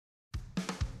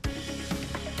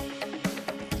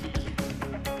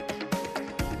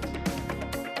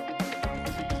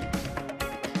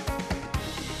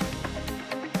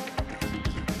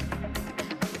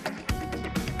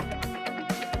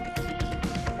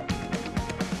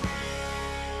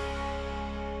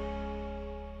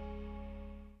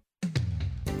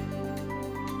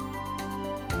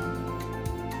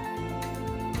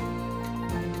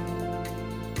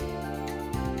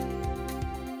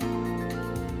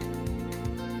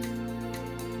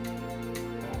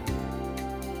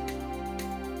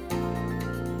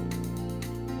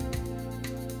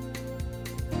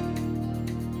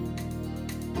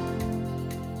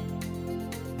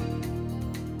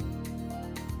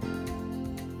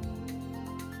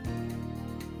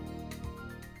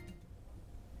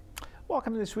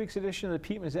Welcome to this week's edition of the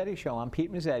Pete Mezzetti Show. I'm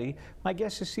Pete Mezzetti. My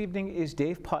guest this evening is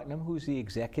Dave Putnam, who's the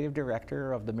Executive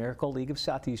Director of the Miracle League of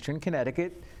Southeastern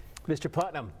Connecticut. Mr.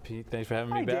 Putnam. Pete, thanks for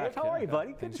having me Hi, back. Dave. How are you,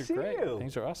 buddy? Good to see you.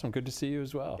 Things are awesome. Good to see you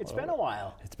as well. It's been a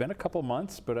while. It's been a couple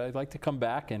months, but I'd like to come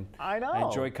back, and I know. I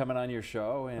enjoy coming on your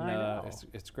show, and I know.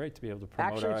 it's great to be able to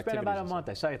promote Actually, our it's been activities. about a month.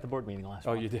 I saw you at the board meeting last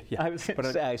Oh, month. you did? Yeah.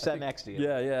 I sat next to you.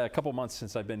 Yeah, a couple months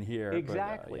since I've been here.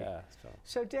 Exactly. But,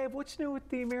 So, Dave, what's new with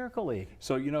the Miracle League?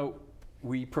 So,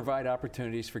 we provide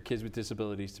opportunities for kids with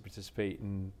disabilities to participate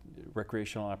in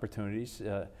recreational opportunities.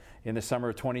 In the summer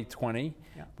of 2020,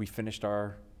 we finished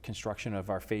our construction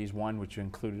of our phase one, which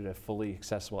included a fully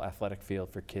accessible athletic field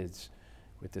for kids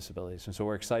with disabilities. And so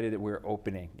we're excited that we're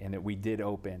opening, and that we did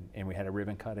open, and we had a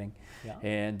ribbon cutting. Yeah.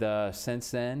 And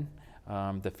since then,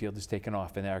 the field has taken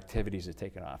off, and our activities have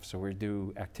taken off. So we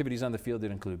do activities on the field that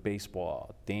include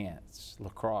baseball, dance,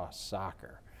 lacrosse,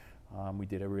 soccer. We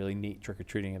did a really neat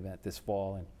trick-or-treating event this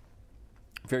fall, and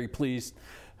very pleased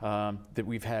that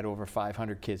we've had over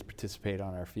 500 kids participate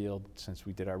on our field since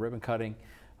we did our ribbon cutting.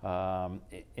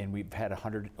 And we've had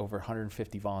over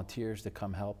 150 volunteers to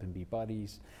come help and be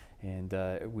buddies. And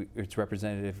it's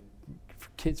representative for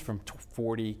kids from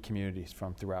 40 communities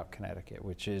from throughout Connecticut,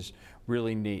 which is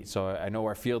really neat. So I know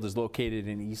our field is located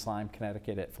in East Lyme,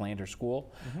 Connecticut at Flanders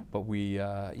School, but we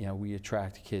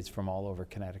attract kids from all over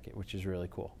Connecticut, which is really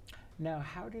cool. Now,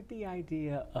 how did the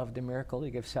idea of the Miracle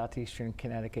League of Southeastern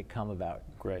Connecticut come about?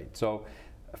 Great. So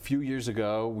a few years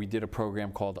ago, we did a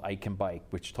program called I Can Bike,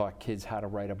 which taught kids how to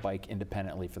ride a bike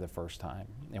independently for the first time.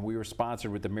 And we were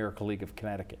sponsored with the Miracle League of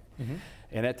Connecticut.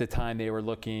 And at the time, they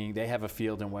have a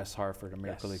field in West Hartford, a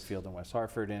Miracle League field in West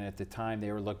Hartford. And at the time,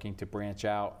 they were looking to branch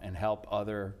out and help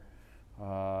other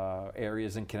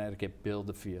areas in Connecticut build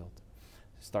the field.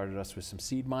 Started us with some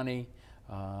seed money.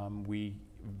 We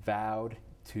vowed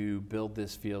to build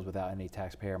this field without any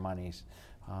taxpayer monies.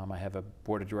 I have a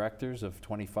board of directors of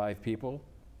 25 people.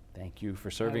 Thank you for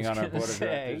serving on our board of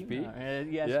directors, Pete.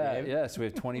 Yes, we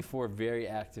have 24 very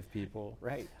active people.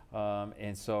 Right.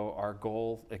 And so our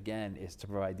goal, again, is to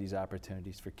provide these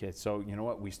opportunities for kids. So you know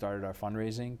what? We started our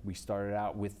fundraising. We started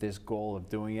out with this goal of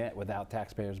doing it without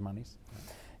taxpayers' monies.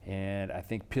 And I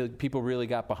think people really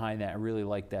got behind that and really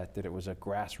liked that it was a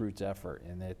grassroots effort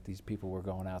and that these people were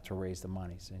going out to raise the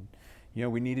monies. And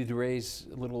we needed to raise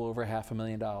a little over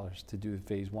 $500,000 to do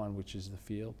phase one, which is the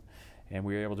field. And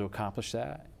we were able to accomplish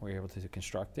that. We were able to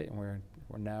construct it, and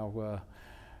we're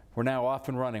now off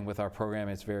and running with our program.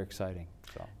 It's very exciting.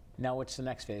 So now, what's the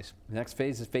next phase? The next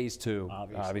phase is phase two.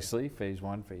 Obviously, phase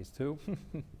one, phase two.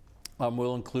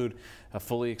 We'll include a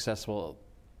fully accessible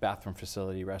bathroom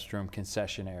facility, restroom,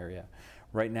 concession area.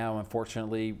 Right now,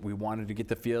 unfortunately, we wanted to get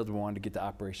the field, we wanted to get the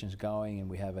operations going, and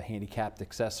we have a handicapped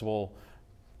accessible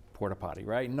porta potty,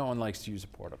 right? No one likes to use a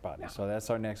porta potty. So that's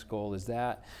our next goal, is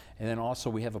that. And then also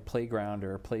we have a playground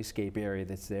or a playscape area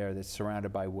that's there that's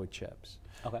surrounded by wood chips.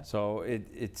 Okay. So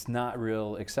it's not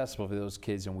real accessible for those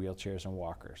kids in wheelchairs and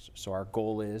walkers. So our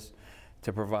goal is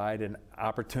to provide an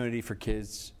opportunity for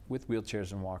kids with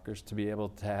wheelchairs and walkers to be able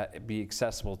to be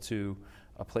accessible to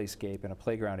a playscape and a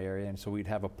playground area. And so we'd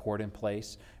have a port in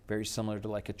place, very similar to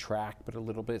like a track, but a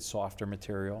little bit softer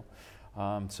material.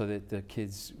 So that the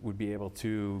kids would be able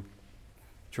to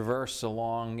traverse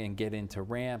along and get into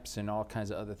ramps and all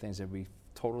kinds of other things that would be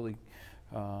totally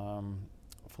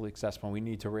fully accessible. We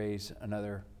need to raise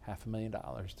another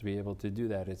 $500,000 to be able to do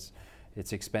that.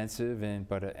 It's expensive,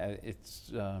 but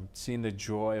it's seeing the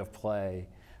joy of play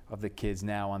of the kids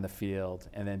now on the field,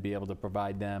 and then be able to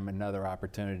provide them another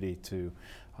opportunity to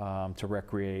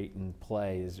recreate and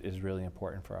play is really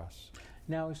important for us.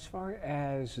 Now, as far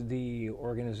as the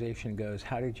organization goes,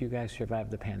 how did you guys survive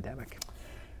the pandemic?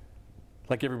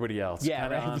 Like everybody else. Yeah,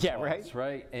 right.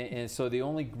 Right. And so the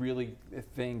only really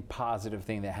positive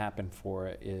thing that happened for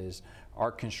it is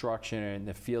our construction and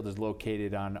the field is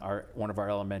located on one of our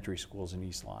elementary schools in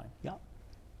East Lyme. Yeah.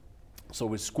 So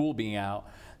with school being out,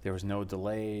 there was no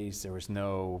delays, there was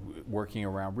no working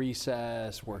around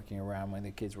recess, working around when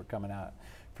the kids were coming out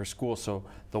for school. So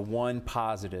the one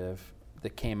positive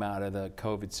that came out of the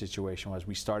COVID situation was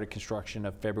we started construction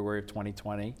of February of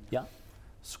 2020. Yeah.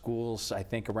 Schools, I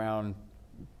think around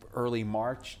early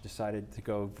March, decided to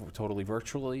go totally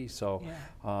virtually. So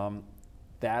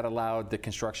that allowed the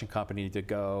construction company to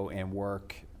go and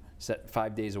work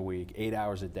 5 days a week, 8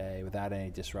 hours a day without any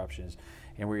disruptions.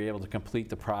 And we were able to complete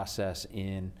the process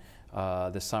in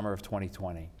the summer of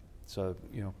 2020. So,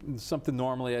 something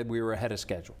normally we were ahead of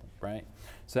schedule, right?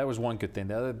 So that was one good thing.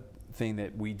 The other thing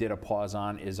that we did a pause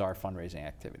on is our fundraising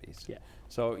activities. Yeah.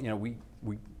 So, we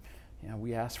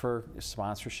we ask for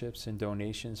sponsorships and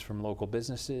donations from local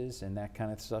businesses and that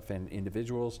kind of stuff and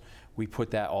individuals. We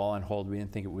put that all on hold. We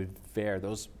didn't think it would be fair.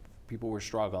 Those people were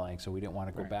struggling, so we didn't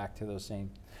want to go back to those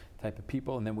same type of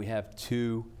people. And then we have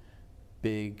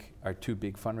our two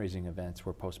big fundraising events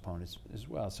were postponed as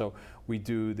well. So we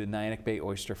do the Nyack Bay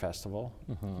Oyster Festival,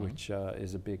 which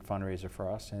is a big fundraiser for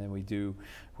us, and then we do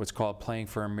what's called Playing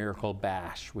for a Miracle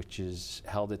Bash, which is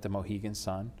held at the Mohegan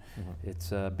Sun.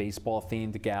 It's a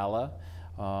baseball-themed gala.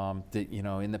 That,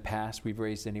 in the past we've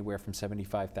raised anywhere from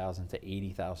 $75,000 to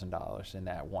 $80,000 in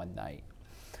that one night.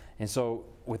 And so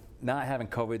with not having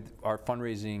COVID, our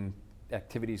fundraising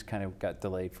activities kind of got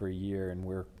delayed for a year, and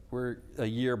we're a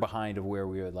year behind of where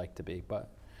we would like to be, but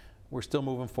we're still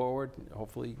moving forward.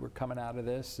 Hopefully we're coming out of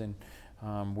this, and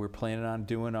we're planning on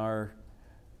doing our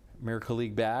Miracle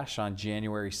League Bash on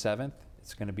January 7th.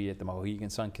 It's going to be at the Mohegan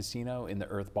Sun Casino in the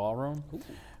Earth Ballroom. Ooh.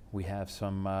 We have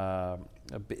some,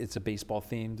 it's a baseball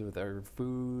themed with our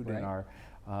food and our,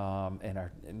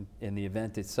 in the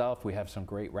event itself, we have some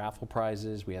great raffle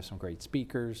prizes. We have some great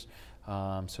speakers.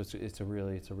 So it's a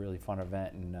really fun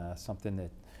event, and something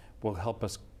that will help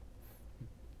us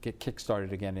get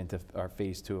kick-started again into our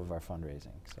phase 2 of our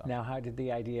fundraising. So. Now, how did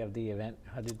the idea of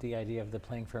the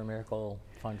Playing for a Miracle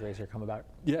fundraiser come about?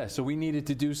 Yeah, so we needed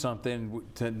to do something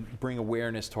to bring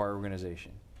awareness to our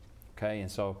organization, okay?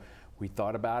 And so we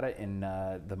thought about it, and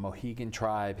the Mohegan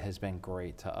tribe has been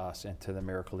great to us and to the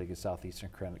Miracle League of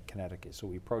Southeastern Connecticut. So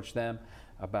we approached them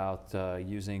about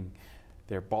using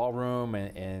their ballroom,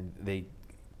 and they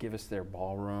give us their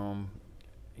ballroom,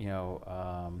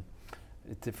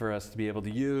 for us to be able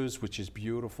to use, which is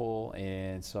beautiful.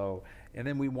 And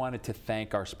then we wanted to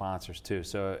thank our sponsors too.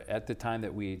 So at the time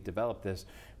that we developed this,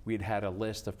 we'd had a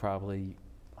list of probably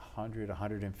 100,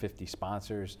 150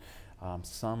 sponsors,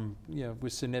 some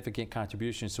with significant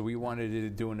contributions. So we wanted to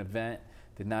do an event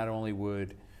that not only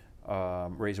would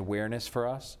raise awareness for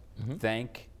us,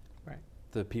 thank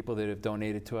the people that have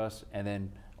donated to us, and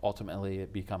then ultimately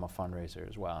it become a fundraiser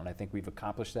as well. And I think we've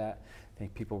accomplished that. I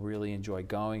think people really enjoy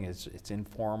going. It's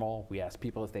informal. We ask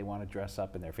people if they want to dress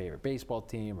up in their favorite baseball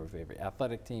team or favorite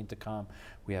athletic team to come.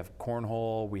 We have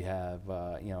cornhole. We have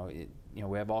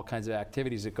we have all kinds of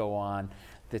activities that go on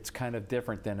that's kind of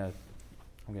different than a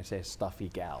stuffy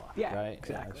gala. Yeah, right?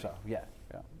 exactly.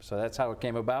 So that's how it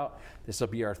came about. This will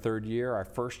be our 3rd year. Our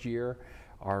first year,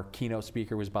 our keynote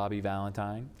speaker was Bobby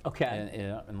Valentine.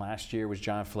 Okay. And last year was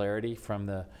John Flaherty from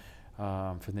the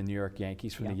New York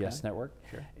Yankees, from the Yes Network.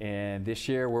 Sure. And this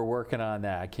year we're working on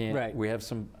that. We have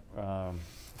some.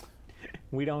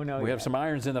 We don't know. We have some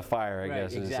irons in the fire, I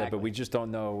guess, exactly. as I said, but we just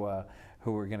don't know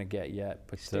who we're going to get yet.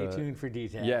 But stay tuned for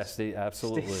details. Yes,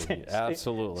 absolutely,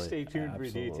 absolutely. Stay tuned for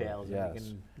details.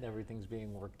 Yes. Everything's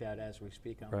being worked out as we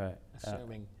speak. I'm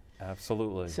assuming.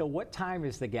 Absolutely. So what time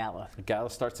is the gala? The gala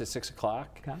starts at 6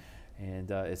 o'clock. Okay. And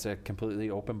it's a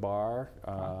completely open bar.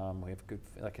 We have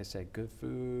good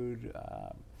food.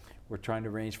 We're trying to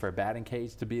arrange for a batting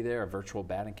cage to be there, a virtual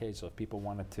batting cage. So if people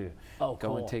wanted to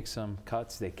go and take some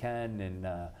cuts, they can.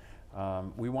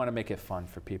 And we want to make it fun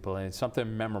for people, and it's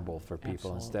something memorable for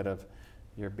people instead of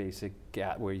your basic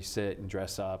where you sit and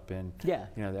dress up and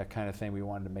that kind of thing. We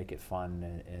wanted to make it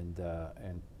fun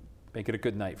and make it a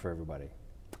good night for everybody.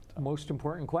 Most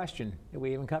important question that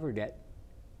we haven't covered yet.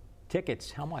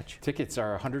 Tickets, how much? Tickets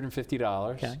are $150.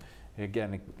 Okay.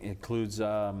 Again, it includes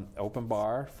open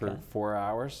bar for 4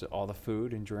 hours, all the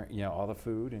food and drink, all the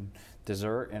food and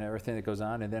dessert and everything that goes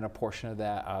on, and then a portion of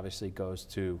that obviously goes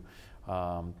to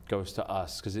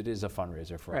us because it is a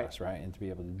fundraiser for us, right? And to be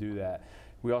able to do that.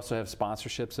 We also have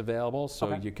sponsorships available,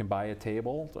 so you can buy a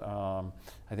table.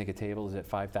 I think a table is at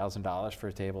 $5,000 for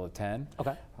a table of 10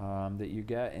 that you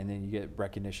get, and then you get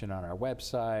recognition on our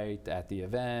website, at the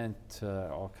event,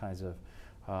 all kinds of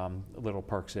little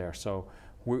perks there. So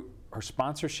our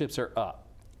sponsorships are up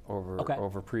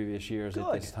over previous years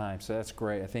at this time, so that's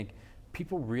great. I think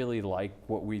people really like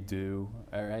what we do,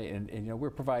 all right? And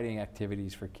we're providing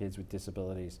activities for kids with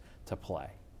disabilities to play.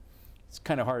 It's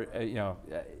kind of hard,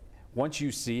 once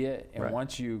you see it and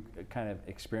once you kind of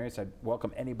experience, I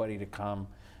welcome anybody to come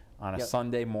on a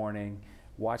Sunday morning,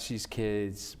 watch these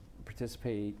kids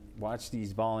participate, watch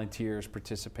these volunteers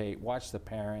participate, watch the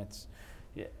parents.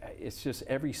 It's just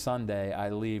every Sunday I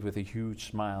leave with a huge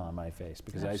smile on my face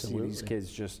because I see these kids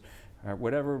just,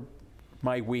 whatever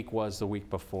my week was the week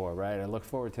before, right? I look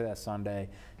forward to that Sunday,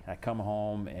 and I come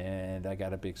home and I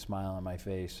got a big smile on my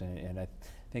face, and I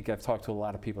think I've talked to a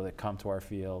lot of people that come to our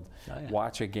field,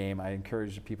 watch a game. I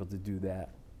encourage people to do that,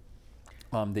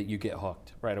 that you get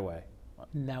hooked right away.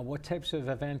 Now, what types of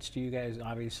events do you guys,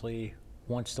 obviously,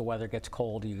 once the weather gets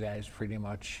cold, you guys pretty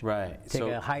much Right. take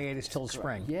a hiatus till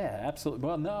spring. Yeah, absolutely.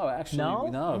 Well, no, actually,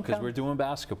 No? because Okay. we're doing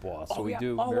basketball. So we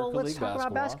do well, Miracle let's League talk basketball.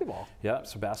 about basketball. Yep.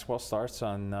 So basketball starts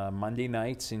on Monday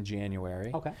nights in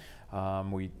January. Okay.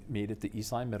 We meet at the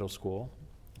Eastline Middle School.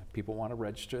 If people want to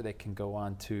register, they can go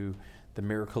on to the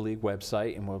Miracle League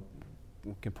website, and we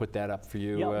can put that up for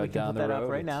you Yeah, we can down put the that road.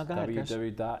 up right now. Go ahead, Chris.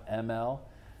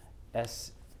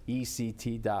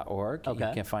 www.mlsect.org. Okay.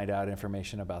 You can find out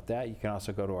information about that. You can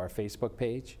also go to our Facebook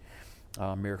page,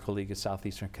 Miracle League of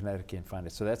Southeastern Connecticut, and find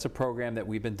it. So that's a program that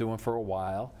we've been doing for a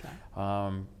while,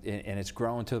 and it's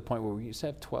grown to the point where we used to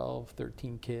have 12,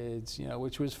 13 kids,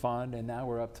 which was fun, and now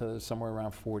we're up to somewhere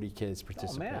around 40 kids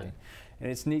participating. And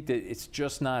it's neat that it's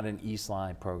just not an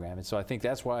Eastline program. And so I think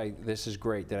that's why this is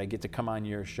great, that I get to come on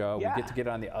your show. Yeah. We get to get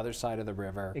on the other side of the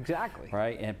river. Exactly.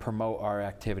 Right, and promote our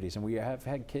activities. And we have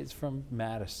had kids from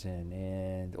Madison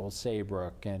and Old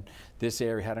Saybrook and this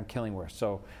area, Haddam Killingworth.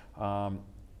 So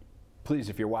please,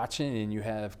 if you're watching and you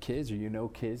have kids or you know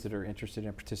kids that are interested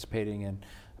in participating in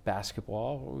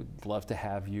basketball, we'd love to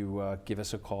have you give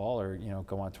us a call or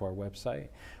go onto our website.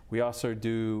 We also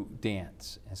do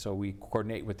dance, and so we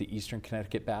coordinate with the Eastern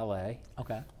Connecticut Ballet,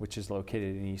 which is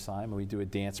located in Eastline, and we do a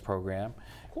dance program,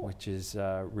 which is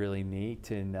really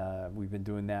neat, and we've been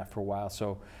doing that for a while.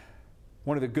 So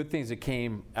one of the good things that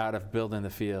came out of building the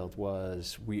field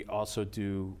was we also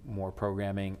do more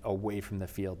programming away from the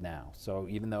field now. So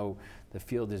even though the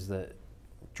field is the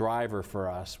driver for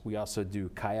us, we also do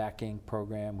kayaking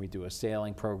program, we do a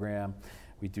sailing program,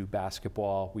 we do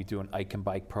basketball, we do an Ike and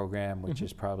Bike program, which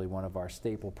is probably one of our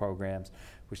staple programs,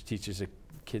 which teaches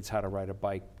kids how to ride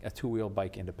a two-wheel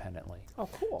bike independently. Oh,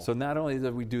 cool. So not only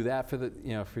do we do that for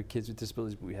for kids with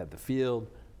disabilities, but we have the field.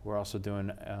 We're also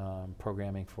doing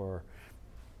programming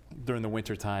during the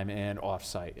winter time and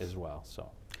off-site as well. So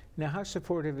now, how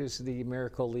supportive is the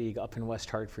Miracle League up in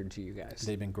West Hartford to you guys?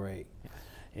 they've been great.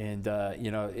 And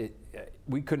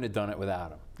we couldn't have done it without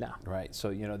them. No. Right.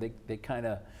 So they kind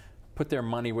of put their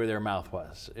money where their mouth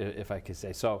was, if I could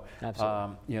say. So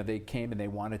they came and they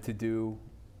wanted to do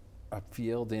a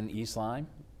field in Eastline.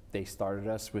 They started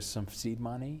us with some seed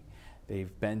money.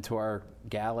 They've been to our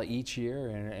gala each year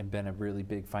and been a really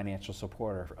big financial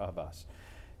supporter of us.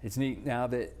 It's neat now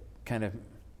that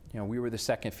we were the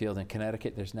second field in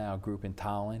Connecticut. There's now a group in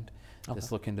Tolland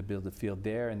that's looking to build a field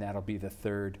there, and that'll be the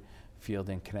third field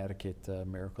in Connecticut,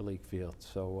 Miracle League field.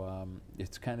 So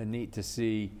it's kind of neat to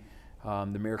see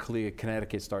the Miracle League of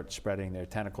Connecticut start spreading their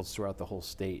tentacles throughout the whole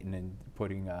state, and then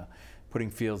putting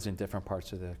fields in different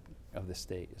parts of the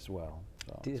state as well.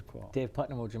 So it's cool. Dave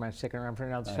Putnam, would you mind sticking around for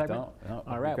another segment? No,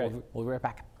 all right, we'll be right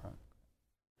back.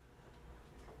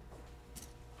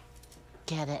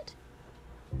 Get it.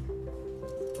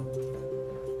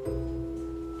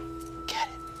 Get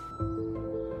it.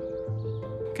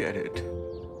 Get it.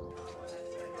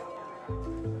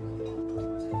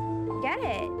 Get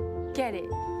it. Get it.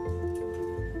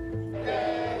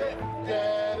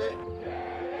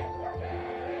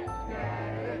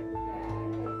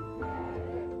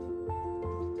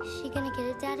 Is she gonna get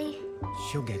it, Daddy?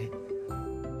 She'll get it.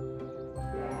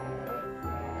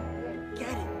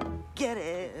 Get it. Get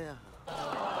it.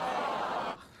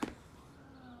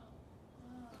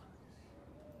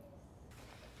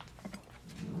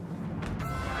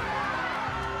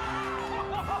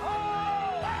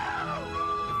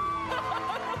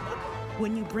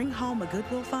 When you bring home a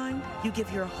Goodwill find, you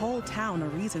give your whole town a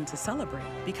reason to celebrate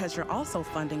because you're also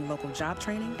funding local job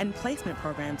training and placement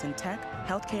programs in tech,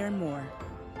 healthcare, and more.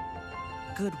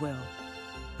 Goodwill.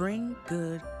 Bring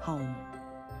good home.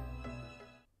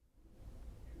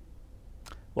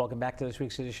 Welcome back to this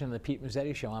week's edition of the Pete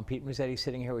Mezzetti Show. I'm Pete Mezzetti,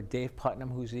 sitting here with Dave Putnam,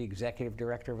 who's the Executive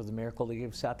Director of the Miracle League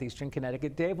of Southeastern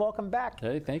Connecticut. Dave, welcome back.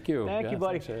 Hey, thank you. Thank you,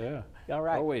 buddy. Thanks, yeah. All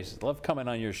right. Always love coming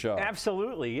on your show.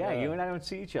 Absolutely, yeah. You and I don't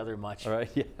see each other much. All right,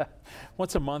 yeah.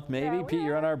 Once a month, maybe. Yeah, Pete,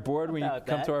 you're on our board when you about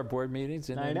come that. to our board meetings.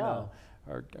 And I then, know.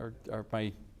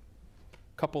 My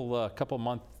couple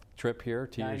month trip here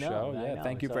to your show. I Yeah, know.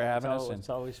 thank you It's for having us. It's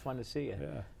always fun to see you.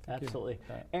 Yeah, thank you. Absolutely.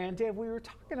 Yeah. And Dave, we were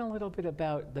talking a little bit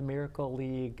about the Miracle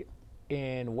League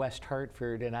in West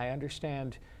Hartford, and I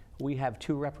understand we have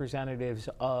two representatives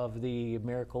of the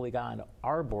Miracle League on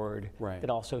our board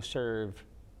that also serve,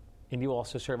 and you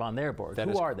also serve on their board.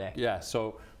 Who are they? Yeah,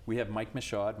 so we have Mike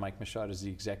Michaud. Mike Michaud is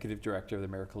the Executive Director of the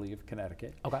Miracle League of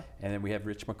Connecticut. Okay. And then we have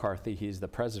Rich McCarthy. He's the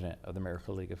President of the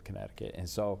Miracle League of Connecticut. And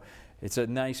so it's a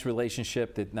nice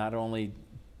relationship that not only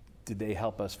did they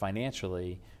help us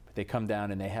financially, They come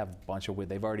down and they have a bunch of,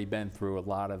 they've already been through a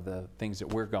lot of the things that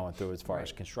we're going through as far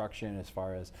as construction, as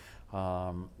far as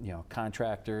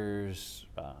contractors,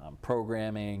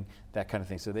 programming, that kind of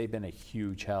thing. So they've been a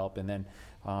huge help. And then,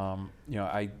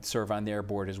 I serve on their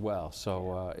board as well.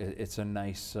 So it's a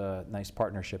nice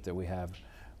partnership that we have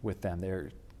with them.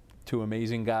 They're two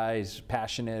amazing guys,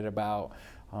 passionate about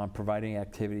providing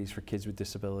activities for kids with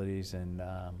disabilities, and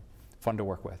fun to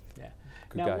work with. Yeah.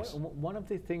 Good now, guys. One of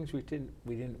the things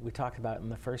we talked about in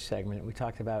the first segment, we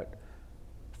talked about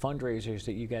fundraisers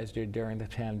that you guys did during the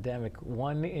pandemic.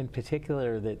 One in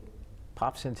particular that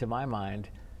pops into my mind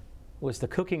was the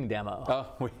cooking demo.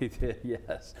 Oh, we did,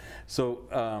 yes.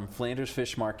 So Flanders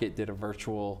Fish Market did a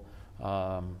virtual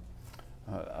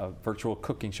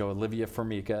cooking show. Olivia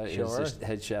Formica is the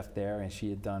head chef there, and she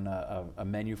had done a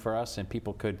menu for us, and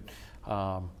people could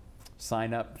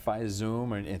sign up via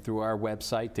Zoom and through our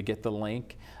website to get the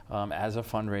link as a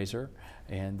fundraiser.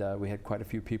 And we had quite a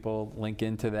few people link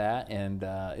into that, and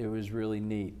it was really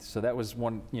neat. So that was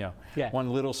one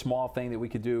little small thing that we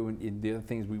could do. And the other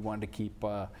things, we wanted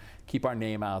to keep our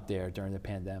name out there during the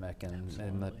pandemic,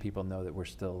 and let people know that we're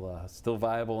still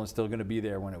viable and still going to be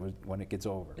there when it gets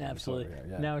over. Absolutely. Over here,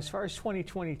 yeah. Now, as far as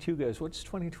 2022 goes, what's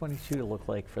 2022 look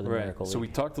like for the Miracle League? So we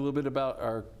talked a little bit about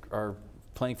our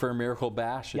Playing for a Miracle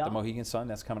Bash at the Mohegan Sun.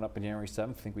 That's coming up on January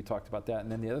 7th. I think we talked about that.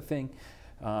 And then the other thing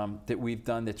that we've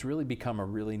done that's really become a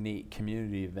really neat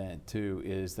community event too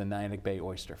is the Nyack Bay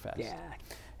Oyster Fest. Yeah.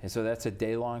 And so that's a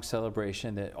day-long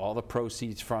celebration that all the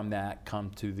proceeds from that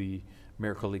come to the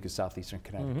Miracle League of Southeastern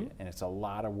Connecticut. And it's a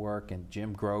lot of work, and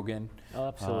Jim Grogan,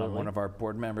 one of our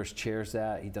board members, chairs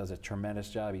that. He does a tremendous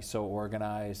job. He's so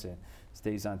organized and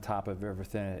stays on top of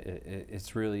everything.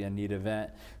 It's really a neat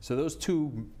event. So those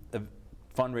two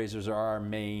fundraisers are our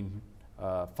main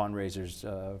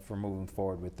fundraisers for moving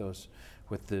forward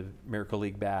with the Miracle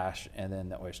League Bash and then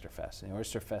the Oyster Fest. And the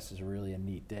Oyster Fest is really a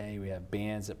neat day. We have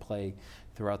bands that play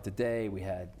throughout the day. We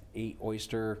had 8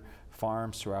 oyster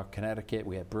farms throughout Connecticut.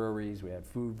 We had breweries, we had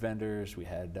food vendors, we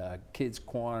had kids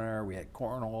corner, we had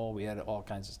cornhole, we had all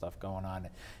kinds of stuff going on.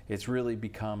 It's really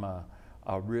become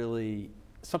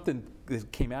something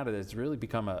that came out of it. It's really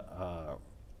become a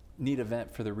neat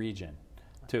event for the region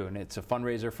too, and it's a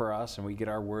fundraiser for us, and we get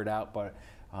our word out, but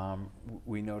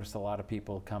we noticed a lot of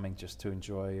people coming just to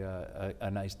enjoy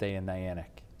a nice day in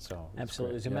Nyack. So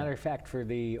absolutely. As a matter of fact, for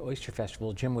the Oyster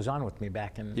Festival, Jim was on with me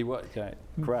back in. He was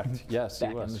correct. Yes, back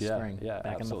he was. In the spring. Yeah,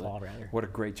 back absolutely. in the fall, rather. What a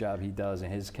great job he does,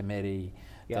 and his committee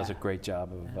does a great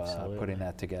job of putting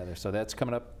that together. So that's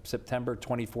coming up September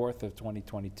 24th of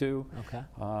 2022. Okay.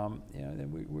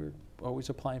 Then we're always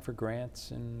applying for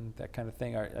grants and that kind of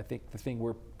thing. I think the thing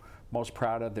we're most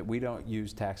proud of that we don't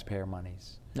use taxpayer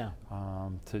monies. No.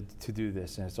 To do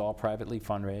this, and it's all privately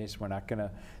fundraised. We're not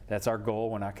gonna. That's our goal.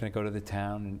 We're not gonna go to the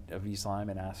town of East Lyme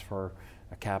and ask for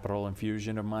a capital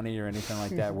infusion of money or anything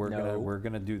like that. We're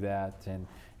gonna do that, and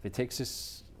if it takes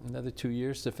us another 2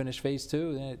 years to finish phase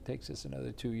 2, then it takes us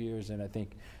another 2 years. And I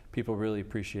think people really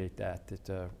appreciate that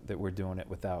we're doing it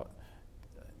without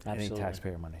any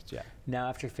taxpayer money. Yeah. Now,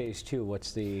 after phase 2,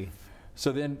 what's the?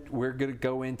 So then we're gonna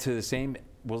go into the same.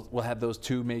 We'll have those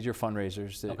 2 major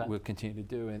fundraisers that we'll continue to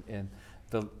do, and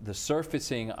the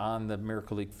surfacing on the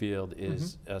Miracle League field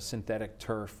is a synthetic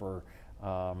turf, or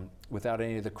without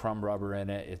any of the crumb rubber in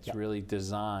it. It's really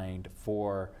designed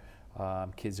for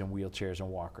kids in wheelchairs and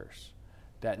walkers.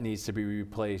 That needs to be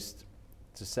replaced.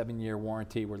 It's a 7-year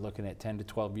warranty. We're looking at 10 to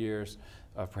 12 years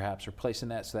of perhaps replacing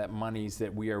that, so that monies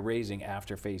that we are raising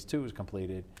after phase 2 is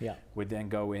completed would then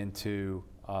go into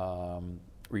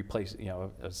replace,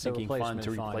 a sinking fund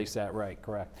to replace that. Right,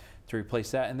 correct. To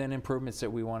replace that, and then improvements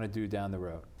that we want to do down the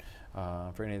road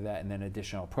for any of that, and then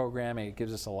additional programming. It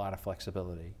gives us a lot of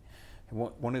flexibility. And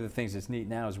one of the things that's neat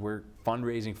now is we're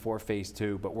fundraising for phase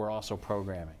 2, but we're also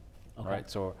programming. Okay. Right,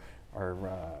 so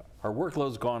our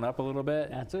workload's gone up a little bit.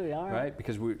 Absolutely, all right. Right,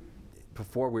 because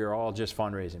before we were all just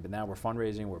fundraising, but now we're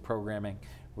fundraising, we're programming,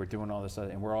 we're doing all this stuff,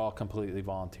 and we're all completely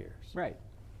volunteers. Right.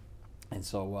 And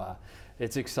so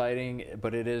it's exciting,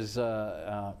 but it is,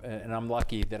 and I'm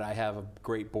lucky that I have a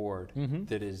great board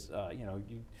that is,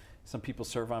 some people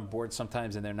serve on boards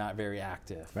sometimes and they're not very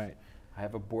active. Right. I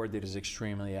have a board that is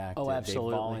extremely active. Oh,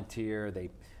 absolutely. They volunteer,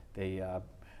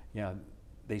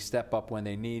 they step up when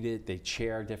they need it, they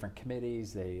chair different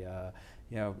committees, they,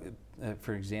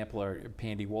 for example, our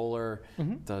Pandy Wohler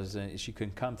does, she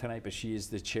couldn't come tonight, but she is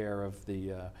the chair of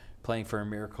the Playing for a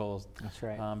Miracle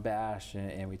Bash,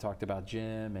 and we talked about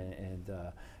Jim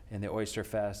and the Oyster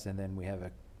Fest, and then we have a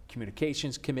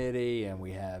communications committee, and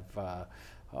we have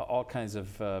all kinds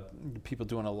of people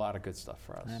doing a lot of good stuff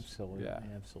for us. Absolutely, yeah.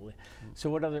 absolutely. So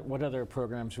what other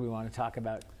programs do we want to talk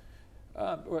about?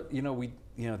 Well,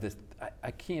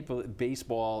 I can't believe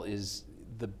baseball is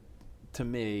to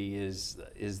me is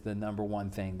the number one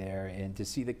thing there, and to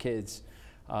see the kids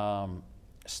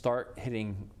start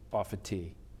hitting off a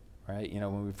tee, right?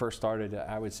 When we first started,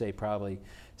 I would say probably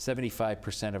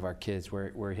 75% of our kids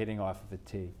were hitting off of a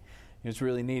tee. It's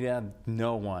really neat.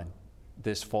 No one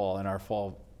this fall in our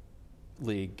fall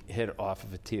league hit off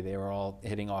of a tee. They were all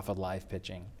hitting off of live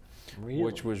pitching. Really?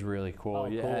 Which was really cool. Oh,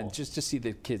 yeah, cool. And just to see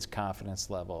the kids' confidence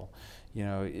level,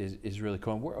 is really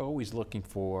cool. And we're always looking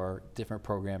for different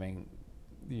programming,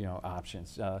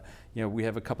 options. We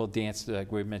have a couple of dance,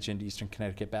 like we mentioned, Eastern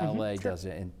Connecticut Ballet does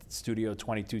it, and Studio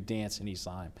 22 Dance in East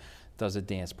Lyme does a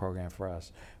dance program for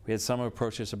us. We had someone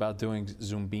approach us about doing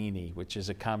Zumbini, which is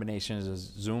a combination of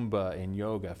Zumba and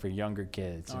yoga for younger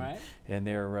kids. All right. And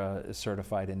they're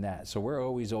certified in that. So we're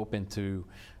always open to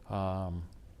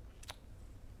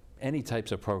any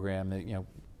types of program that,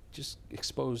 just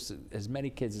expose as many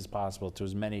kids as possible to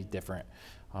as many different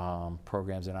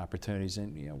programs and opportunities.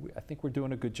 And, I think we're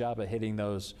doing a good job at hitting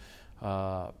those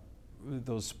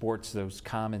sports, those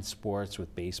common sports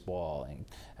with baseball. And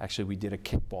actually we did a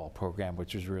kickball program,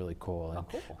 which was really cool. And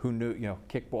cool. Who knew,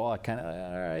 kickball, I kind of,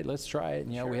 all right, let's try it.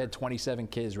 And, Sure. we had 27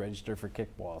 kids register for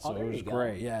kickball. So there it was you go.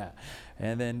 great, yeah.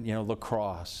 And then,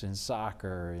 lacrosse and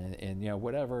soccer and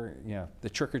whatever, the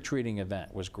trick-or-treating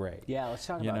event was great. Yeah, let's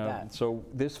talk about that. So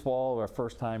this fall, our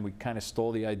first time, we kind of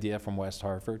stole the idea from West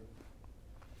Hartford.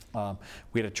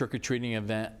 We had a trick-or-treating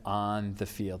event on the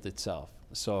field itself.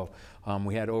 So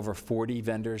we had over 40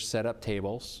 vendors set up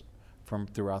tables from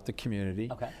throughout the community.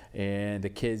 Okay. And the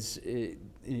kids,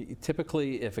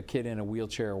 typically if a kid in a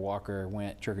wheelchair or walker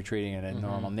went trick-or-treating in a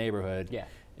normal neighborhood, Yeah.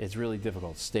 it's really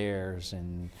difficult. Stairs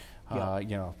and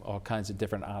all kinds of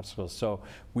different obstacles. So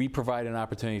we provide an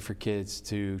opportunity for kids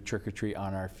to trick-or-treat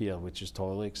on our field, which is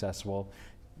totally accessible.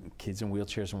 Kids in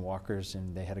wheelchairs and walkers,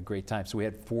 and they had a great time. So we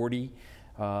had 40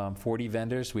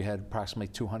 vendors. We had approximately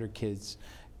 200 kids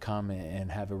come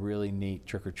and have a really neat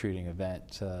trick-or-treating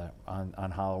event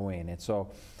on Halloween. And so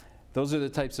those are the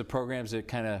types of programs that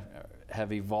kind of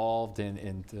have evolved,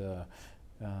 and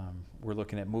we're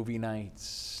looking at movie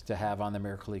nights to have on the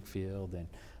Miracle League field, and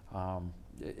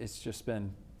it's just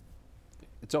been,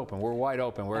 it's open. We're wide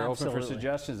open. We're Absolutely. open for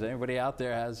suggestions. Anybody out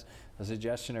there has a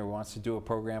suggestion or wants to do a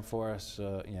program for us,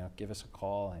 give us a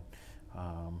call,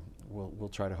 and we'll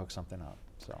try to hook something up.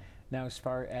 So. Now, as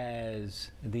far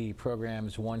as the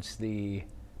programs, once the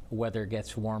weather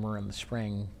gets warmer in the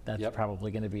spring, that's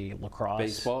probably going to be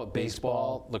lacrosse.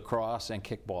 Baseball, lacrosse, and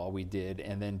kickball we did,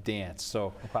 and then dance.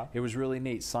 So it was really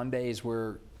neat. Sundays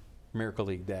were Miracle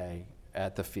League Day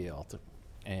at the field.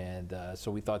 And so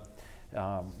we thought,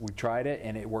 we tried it,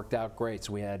 and it worked out great.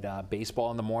 So we had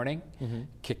baseball in the morning,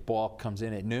 kickball comes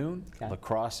in at noon,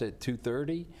 lacrosse at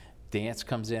 2:30, dance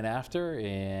comes in after,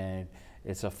 and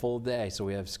it's a full day. So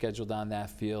we have scheduled on that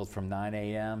field from 9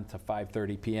 a.m. to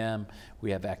 5:30 p.m.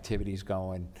 We have activities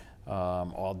going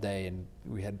all day, and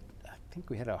I think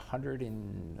we had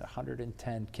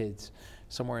 110 kids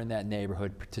somewhere in that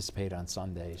neighborhood participate on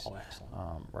Sundays. Oh,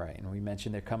 excellent. Right, and we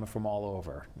mentioned they're coming from all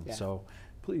over. Yeah. So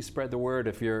please spread the word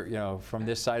if you're from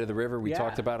this side of the river. We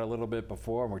talked about it a little bit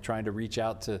before, and we're trying to reach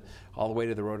out to all the way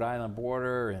to the Rhode Island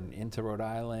border and into Rhode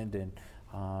Island, and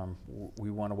we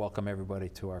want to welcome everybody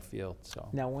to our field. So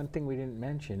Now, one thing we didn't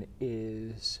mention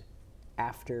is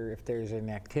if there's an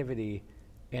activity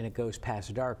and it goes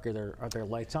past dark, are there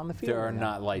lights on the field? there are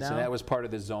not lights, No? and that was part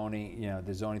of the zoning,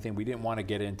 the zoning thing. We didn't want to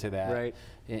get into that, Right.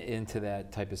 into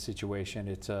that type of situation.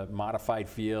 It's a modified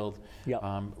field. Yep.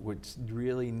 What's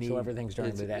really neat. So everything's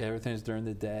during the day. Everything's during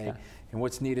the day. Okay. And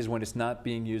what's neat is when it's not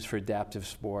being used for adaptive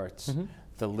sports,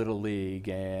 the Little League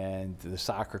and the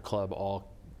soccer club all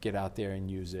get out there and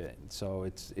use it. So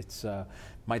it's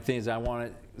my thing is I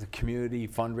want the community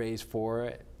fundraise for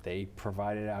it. They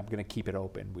provide it. I'm going to keep it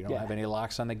open. We don't have any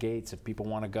locks on the gates. If people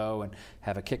want to go and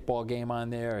have a kickball game on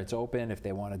there, it's open. If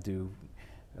they want to do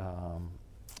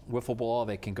wiffle ball,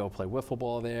 they can go play wiffle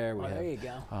ball there. There you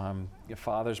go. Your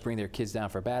fathers bring their kids down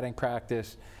for batting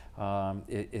practice.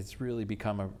 It's really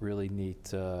become a really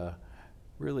neat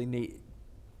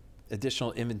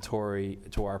additional inventory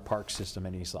to our park system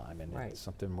in East Lyme, and it's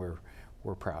something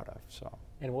we're proud of. So.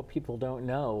 And what people don't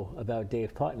know about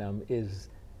Dave Putnam is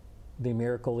the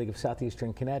Miracle League of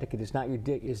Southeastern Connecticut is not your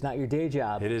day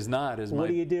job. It is not. What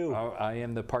do you do? I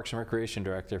am the Parks and Recreation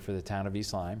Director for the town of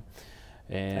East Lyme.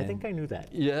 And I think I knew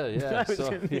that. Yeah.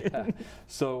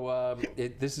 So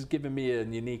this has given me a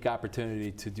unique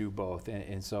opportunity to do both.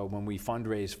 And so when we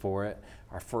fundraise for it,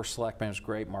 our first selectman was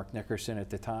great, Mark Nickerson at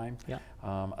the time,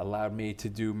 allowed me to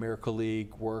do Miracle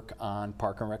League work on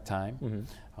Park and Rec time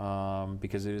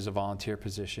because it is a volunteer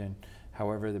position.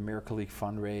 However, the Miracle League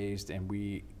fundraised, and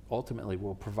we ultimately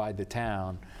will provide the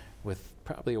town with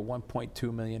probably a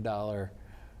 $1.2 million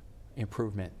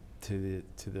improvement to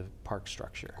the park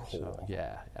structure. Cool. So,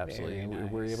 yeah, absolutely. Very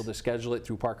And we're nice. able to schedule it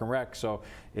through Park and Rec, so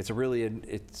it's a really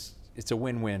it's a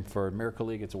win-win for Miracle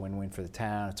League. It's a win-win for the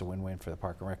town. It's a win-win for the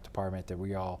Park and Rec department that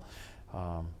we all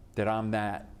that I'm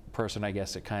that person, I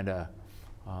guess, that kind of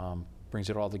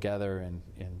brings it all together, and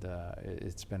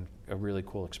it's been a really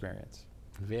cool experience.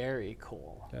 Very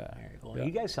cool. Yeah. Very cool. Yeah.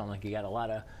 You guys sound like you got a lot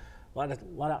of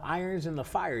irons in the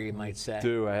fire, you might say.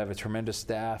 I have a tremendous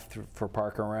staff for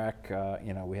Park and Rec.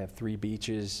 We have 3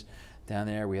 beaches down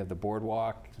there. We have the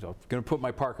boardwalk. So I'm going to put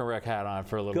my Park and Rec hat on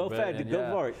for a little bit. Go ahead,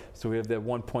 go for it. So we have the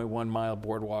 1.1 mile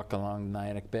boardwalk along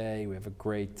Nyack Bay. We have a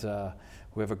great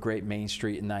Main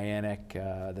Street in Nyack.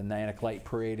 The Nyack Light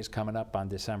Parade is coming up on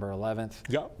December 11th.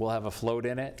 Yep. We'll have a float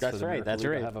in it. That's so right. That's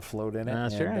right. We'll have a float in it.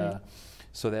 That's right.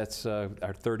 So that's our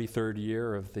 33rd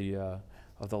year of the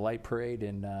Light Parade,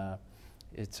 and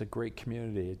it's a great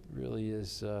community. It really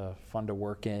is fun to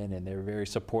work in, and they're very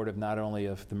supportive not only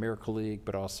of the Miracle League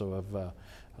but also of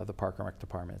the Park and Rec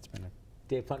department. It's been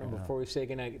Dave Putnam, before we say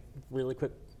goodnight, really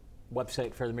quick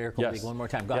website for the Miracle League one more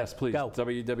time. Go yes, ahead. please. Go.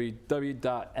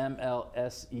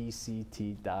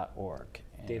 www.mlsect.org.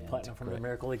 Dave And Putnam from the great.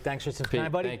 Miracle League. Thanks for some Pete,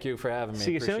 time, buddy. thank you for having me.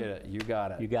 See you Appreciate soon. it. You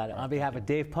got it. You got it. On behalf of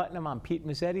Dave Putnam, I'm Pete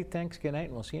Mezzetti. Thanks, good night,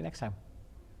 and we'll see you next time.